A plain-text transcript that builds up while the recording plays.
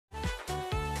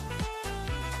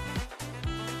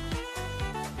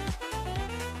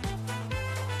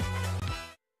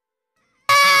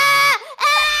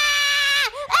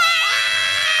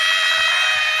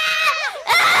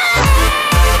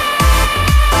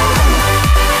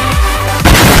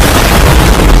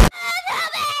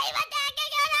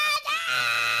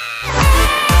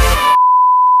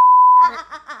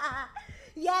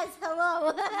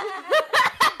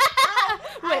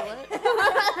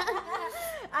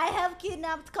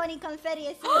kidnapped Connie Confetti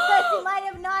as soon as you might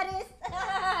have noticed.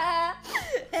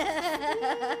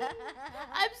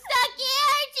 I'm stuck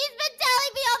here. She's been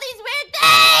telling me all these weird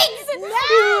things. No,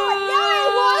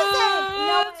 it wasn't.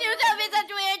 No, She was telling me such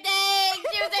weird things.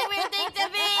 She was saying weird things to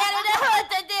me. I don't know what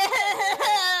to do.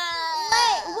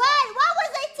 Wait, what? What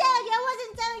was I telling you? I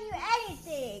wasn't telling you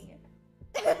anything.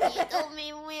 You told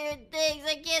me weird things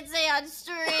I can't say on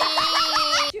stream.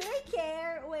 Should I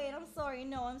care? Wait, I'm sorry.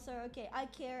 No, I'm sorry. Okay, I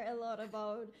care a lot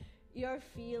about your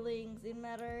feelings. It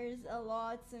matters a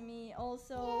lot to me.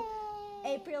 Also,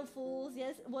 Yay. April Fool's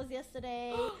was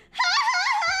yesterday.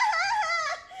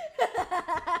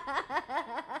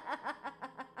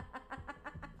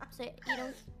 So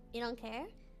you don't care?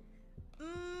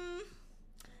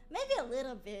 Maybe a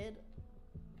little bit.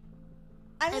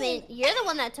 I mean, you're the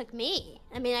one that took me.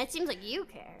 I mean, it seems like you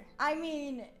care. I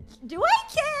mean, do I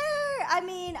care? I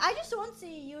mean, I just want to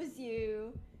use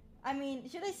you. I mean,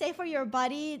 should I say for your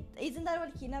body? Isn't that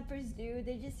what kidnappers do?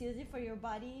 They just use it for your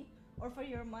body or for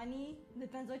your money.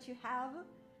 Depends what you have.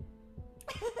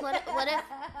 What if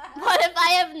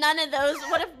I have none of those?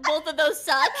 What if both of those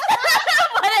suck?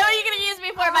 What are you gonna use me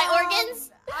for? My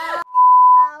organs?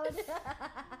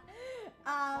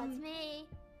 That's me.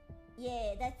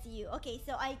 Yeah, that's you. Okay,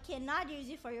 so I cannot use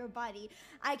you for your body.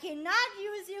 I cannot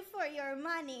use you for your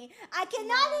money. I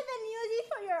cannot even use you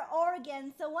for your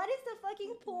organs. So what is the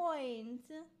fucking point?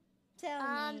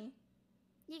 Tell me.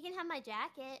 You can have my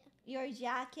jacket. Your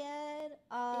jacket?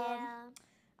 Yeah.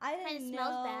 I didn't Kinda know.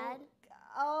 smells bad.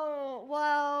 Oh,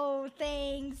 whoa,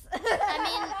 thanks. I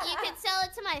mean, you could sell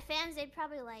it to my fans. They'd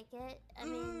probably like it. I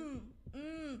mean,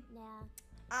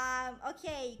 yeah.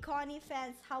 Okay, Connie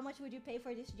fans, how much would you pay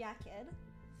for this jacket?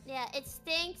 Yeah, it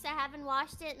stinks. I haven't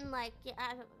washed it in like a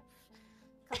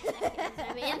couple seconds.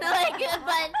 I mean, like,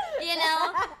 but you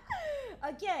know.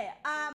 Okay,